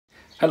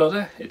Hello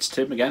there, it's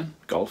Tim again,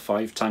 Golf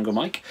 5 Tango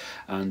Mike,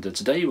 and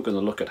today we're going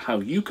to look at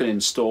how you can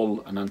install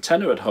an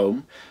antenna at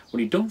home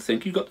when you don't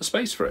think you've got the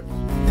space for it.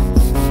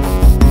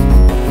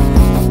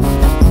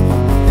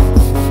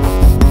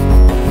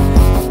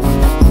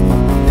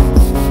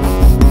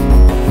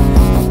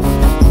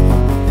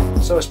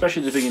 So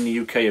especially living in the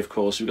UK, of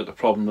course, we've got the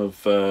problem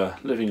of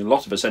living, a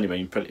lot of us anyway,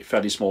 in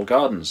fairly small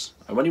gardens,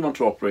 and when you want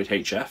to operate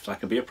HF, that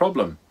can be a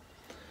problem.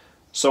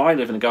 So I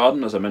live in a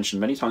garden, as I mentioned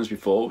many times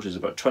before, which is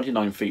about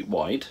 29 feet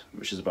wide,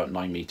 which is about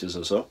 9 meters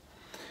or so.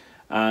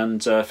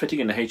 And fitting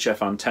in a HF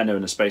antenna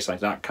in a space like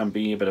that can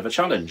be a bit of a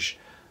challenge.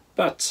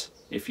 But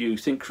if you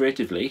think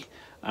creatively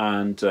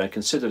and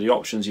consider the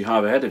options you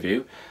have ahead of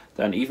you,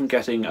 then even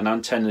getting an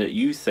antenna that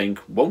you think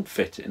won't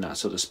fit in that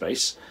sort of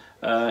space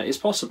is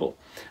possible.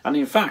 And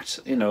in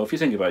fact, you know, if you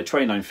think about it,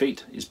 29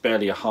 feet is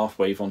barely a half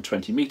wave on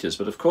 20 meters.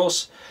 But of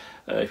course,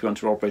 if you want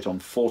to operate on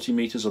 40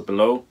 meters or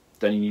below,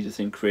 then you need to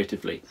think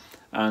creatively.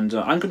 And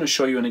I'm going to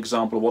show you an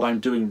example of what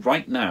I'm doing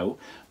right now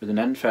with an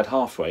EndFed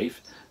Halfwave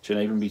to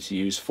enable me to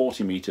use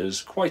 40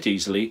 meters quite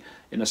easily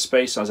in a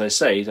space, as I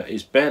say, that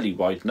is barely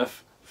wide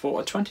enough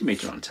for a 20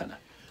 meter antenna.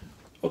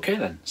 Okay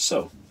then,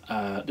 so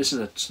this is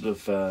a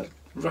sort of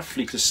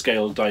roughly to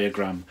scale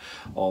diagram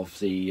of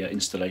the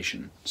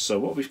installation. So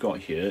what we've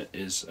got here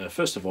is,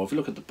 first of all, if you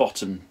look at the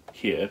bottom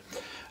here,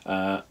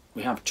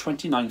 we have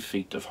 29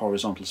 feet of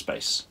horizontal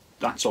space.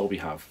 That's all we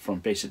have, from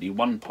basically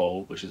one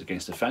pole, which is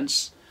against the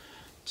fence,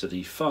 to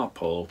the far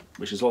pole,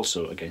 which is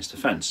also against the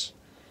fence.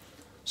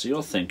 So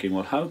you're thinking,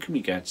 well, how can we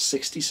get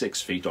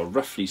 66 feet, or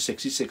roughly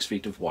 66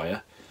 feet of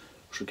wire,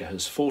 which will get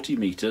us 40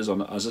 meters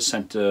on as a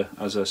center,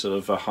 as a sort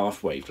of a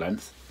half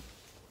wavelength?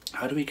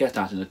 How do we get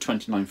that in a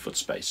 29 foot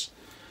space?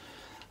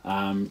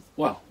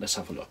 Well, let's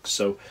have a look.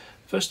 So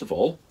first of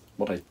all,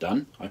 what I've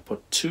done, I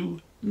put two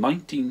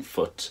 19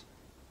 foot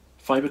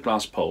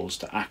fiberglass poles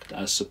to act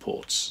as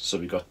supports. So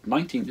we've got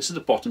 19, this is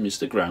the bottom, is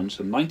the ground,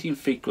 so 19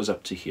 feet goes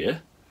up to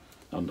here.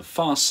 On the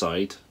far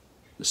side,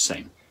 the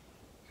same.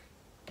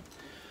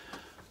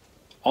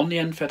 On the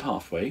EndFed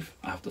Halfwave,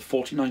 I have the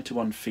 49 to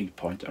 1 feed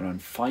point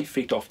around 5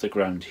 feet off the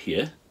ground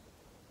here.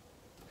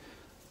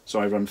 So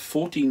I run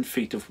 14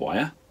 feet of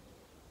wire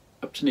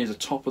up to near the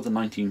top of the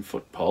 19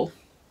 foot pole.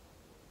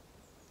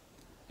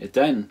 It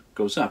then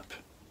goes up,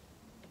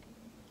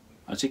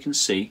 as you can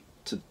see,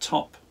 to the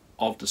top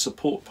of the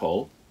support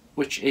pole,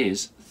 which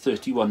is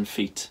 31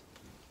 feet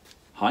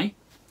high.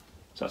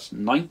 So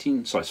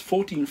that's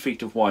 14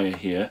 feet of wire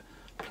here,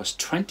 plus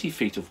 20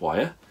 feet of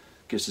wire,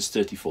 gives us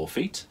 34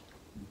 feet.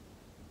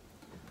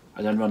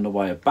 I then run the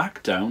wire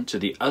back down to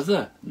the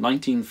other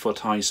 19 foot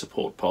high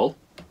support pole.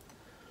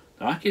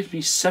 Now that gives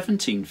me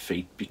 17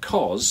 feet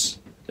because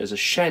there's a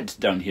shed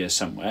down here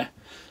somewhere,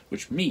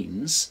 which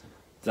means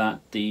that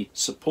the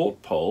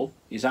support pole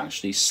is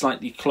actually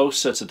slightly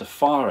closer to the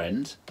far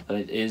end than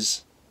it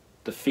is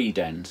the feed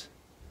end.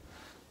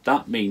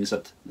 That means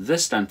that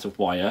this length of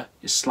wire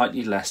is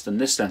slightly less than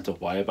this length of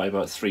wire by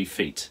about 3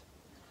 feet.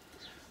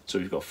 So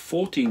we've got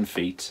 14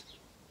 feet,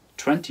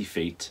 20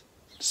 feet,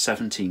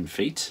 17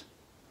 feet,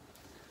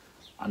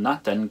 and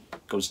that then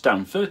goes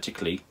down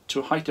vertically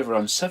to a height of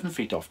around 7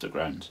 feet off the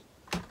ground.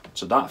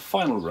 So that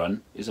final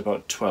run is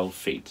about 12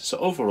 feet. So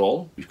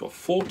overall, we've got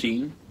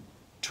 14,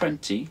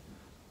 20,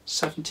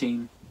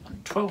 17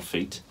 and 12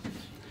 feet.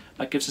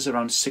 That gives us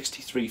around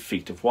 63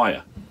 feet of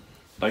wire.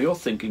 Now you're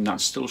thinking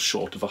that's still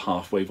short of a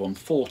half wave on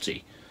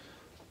 40.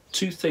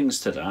 Two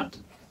things to that.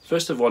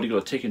 First of all, you've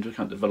got to take into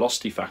account the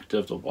velocity factor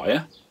of the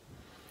wire.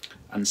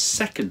 And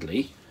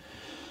secondly,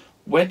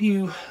 when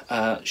you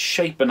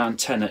shape an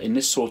antenna in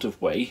this sort of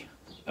way,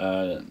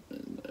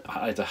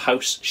 either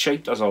house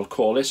shaped as I'll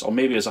call this, or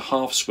maybe as a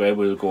half square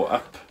where it'll go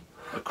up,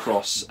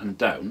 across and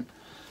down,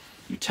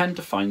 you tend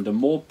to find the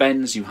more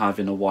bends you have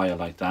in a wire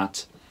like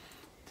that,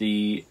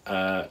 the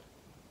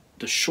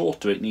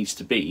shorter it needs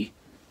to be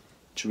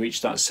to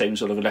reach that same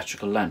sort of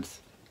electrical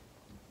length.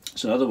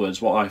 So in other words,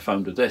 what I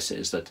found with this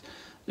is that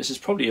this is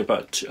probably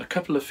about a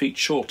couple of feet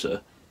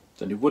shorter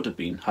than it would have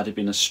been had it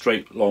been a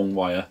straight long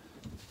wire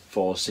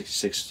for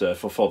 66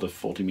 for the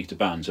 40 meter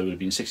band. So it would have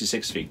been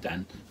 66 feet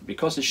then.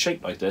 Because it's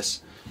shaped like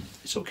this,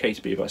 it's okay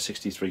to be about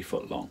 63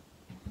 foot long.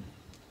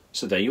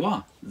 So there you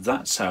are.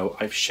 That's how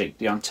I've shaped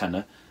the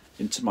antenna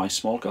into my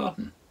small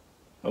garden.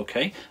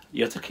 Okay,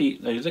 the other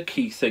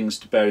key things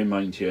to bear in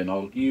mind here, and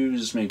I'll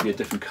use maybe a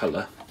different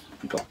colour.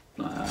 We've got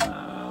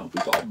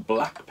a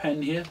black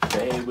pen here.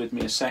 Bear with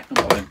me a second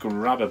while I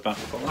grab a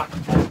black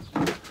pen.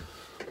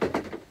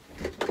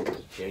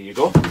 Here you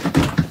go.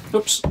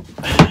 Oops.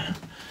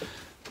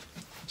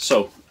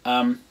 So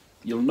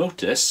you'll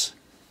notice,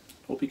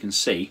 hope you can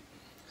see,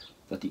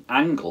 that the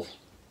angle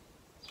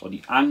or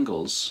the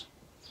angles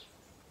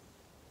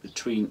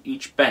between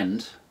each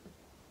bend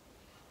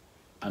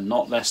are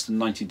not less than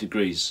 90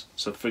 degrees.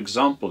 So for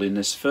example, in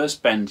this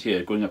first bend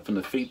here, going up from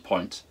the feed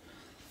point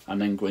and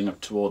then going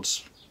up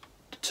towards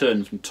the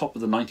turn from top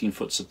of the 19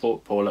 foot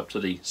support pole up to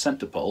the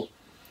centre pole,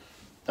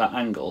 that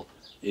angle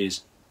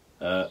is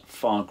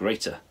far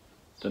greater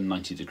than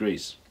 90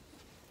 degrees.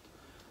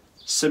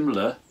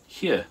 Similar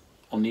here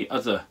on the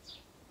other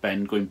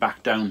bend going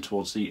back down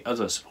towards the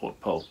other support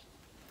pole.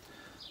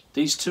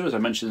 These two, as I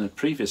mentioned in the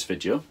previous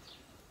video,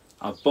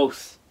 are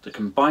both, the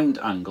combined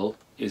angle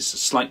is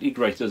slightly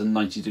greater than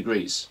 90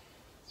 degrees.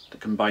 The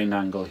combined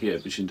angle here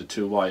between the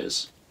two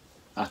wires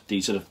at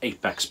the sort of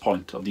apex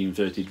point of the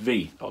inverted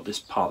V, or this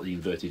part of the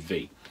inverted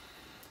V.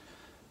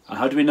 And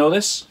how do we know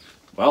this?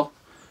 Well,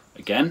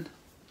 again,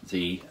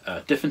 the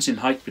difference in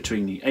height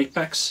between the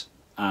apex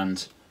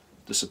and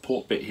the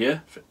support bit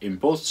here in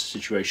both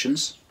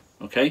situations,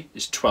 okay,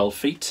 is 12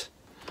 feet.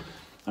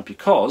 And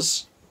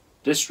because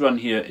this run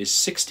here is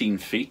 16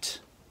 feet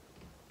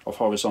of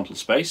horizontal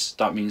space,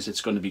 that means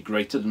it's going to be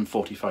greater than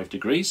 45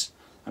 degrees.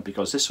 And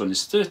because this one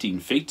is 13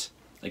 feet,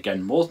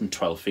 again more than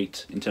 12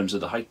 feet in terms of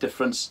the height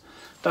difference,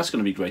 that's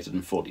going to be greater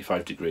than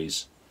 45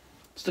 degrees.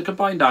 So the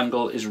combined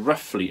angle is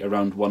roughly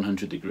around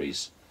 100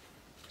 degrees.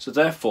 So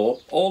therefore,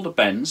 all the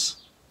bends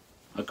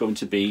are going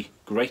to be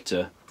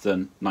greater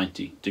than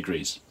 90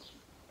 degrees.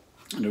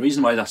 And the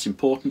reason why that's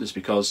important is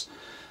because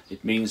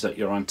it means that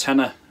your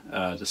antenna,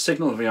 the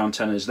signal of your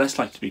antenna is less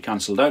likely to be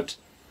cancelled out.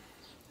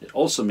 It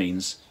also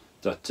means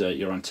that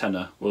your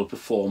antenna will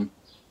perform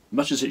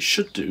much as it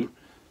should do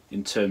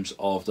in terms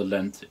of the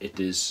length it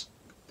is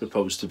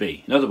proposed to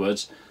be. In other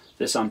words,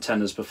 this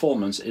antenna's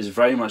performance is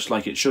very much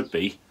like it should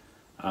be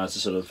as a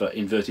sort of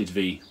inverted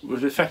V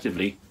with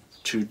effectively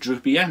two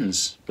droopy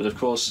ends. But of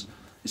course,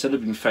 instead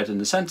of being fed in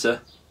the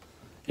centre,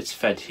 it's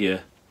fed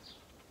here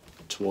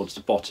towards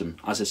the bottom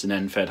as it's an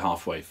EndFed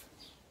half-wave.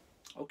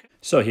 Okay.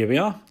 So here we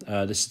are.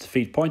 This is the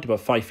feed point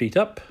about 5 feet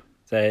up.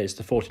 There is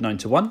the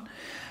 49:1,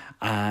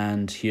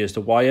 and here's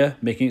the wire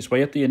making its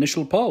way up the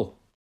initial pole.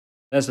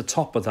 There's the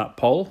top of that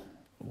pole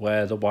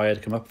where the wire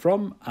had come up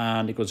from,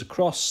 and it goes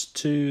across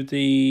to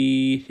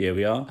the, here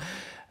we are,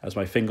 as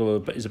my finger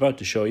is about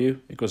to show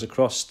you, it goes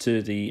across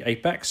to the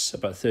apex,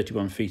 about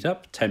 31 feet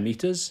up, 10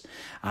 meters,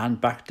 and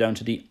back down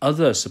to the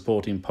other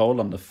supporting pole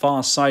on the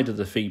far side of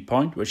the feed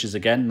point, which is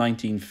again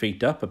 19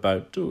 feet up,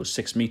 about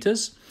 6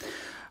 meters.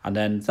 And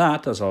then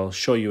that, as I'll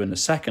show you in a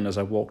second as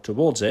I walk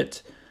towards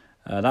it,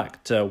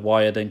 that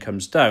wire then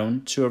comes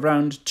down to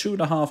around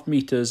 2.5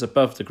 meters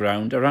above the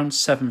ground, around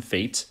 7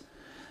 feet,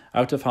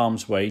 out of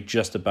harm's way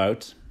just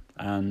about.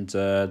 And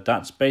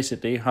that's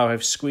basically how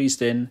I've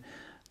squeezed in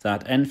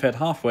that EndFed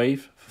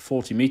half-wave for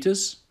 40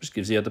 meters, which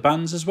gives the other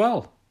bands as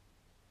well.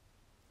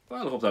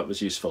 Well, I hope that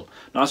was useful.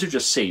 Now, as you've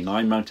just seen,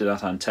 I mounted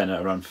that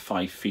antenna around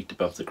 5 feet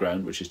above the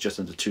ground, which is just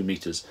under 2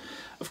 meters.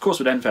 Of course,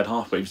 with EndFed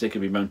half-waves, they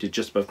can be mounted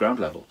just above ground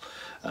level.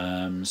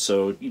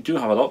 So you do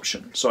have an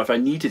option. So if I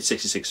needed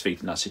 66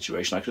 feet in that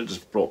situation, I could have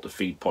just brought the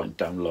feed point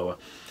down lower.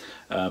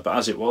 But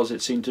as it was,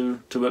 it seemed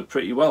to work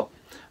pretty well.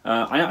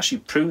 I actually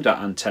pruned that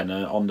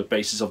antenna on the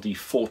basis of the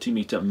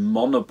 40-meter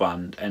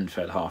monoband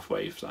EndFed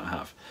half-wave that I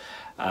have.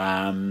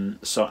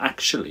 So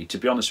actually, to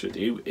be honest with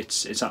you,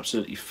 it's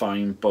absolutely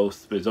fine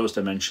both with those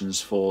dimensions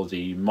for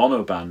the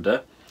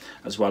monobander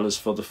as well as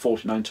for the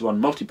 49:1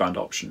 multiband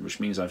option, which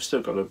means I've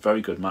still got a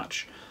very good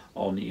match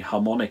on the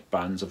harmonic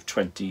bands of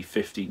 20,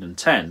 15 and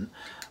 10,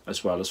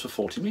 as well as for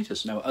 40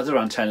 meters. Now, other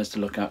antennas to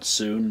look at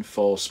soon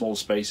for small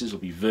spaces will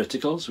be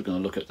verticals. We're going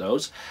to look at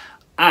those,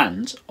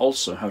 and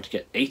also how to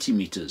get 80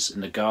 meters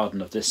in a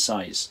garden of this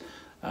size.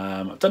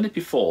 I've done it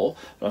before,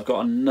 but I've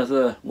got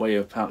another way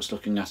of perhaps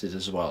looking at it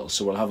as well,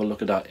 so we'll have a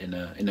look at that in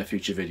a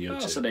future video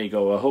too. So there you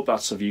go. I hope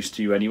that's of use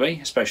to you anyway,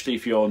 especially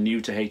if you're new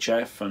to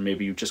HF and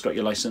maybe you've just got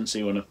your license, so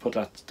you want to put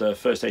that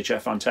first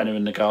HF antenna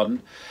in the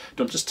garden.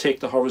 Don't just take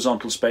the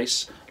horizontal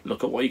space,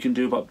 look at what you can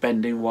do about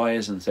bending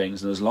wires and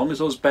things, and as long as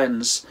those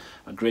bends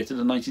are greater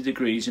than 90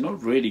 degrees, you're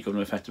not really going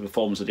to affect the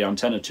performance of the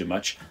antenna too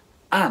much,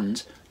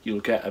 and you'll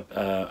get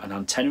an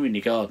antenna in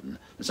your garden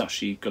that's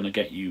actually going to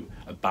get you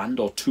a band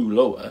or two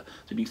lower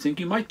than you think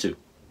you might do.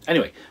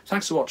 Anyway,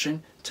 thanks for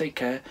watching, take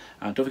care,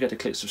 and don't forget to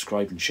click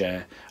subscribe and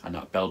share and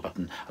that bell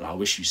button, and I'll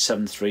wish you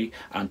 7-3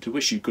 and to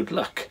wish you good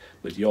luck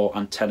with your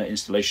antenna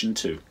installation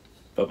too.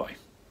 Bye bye.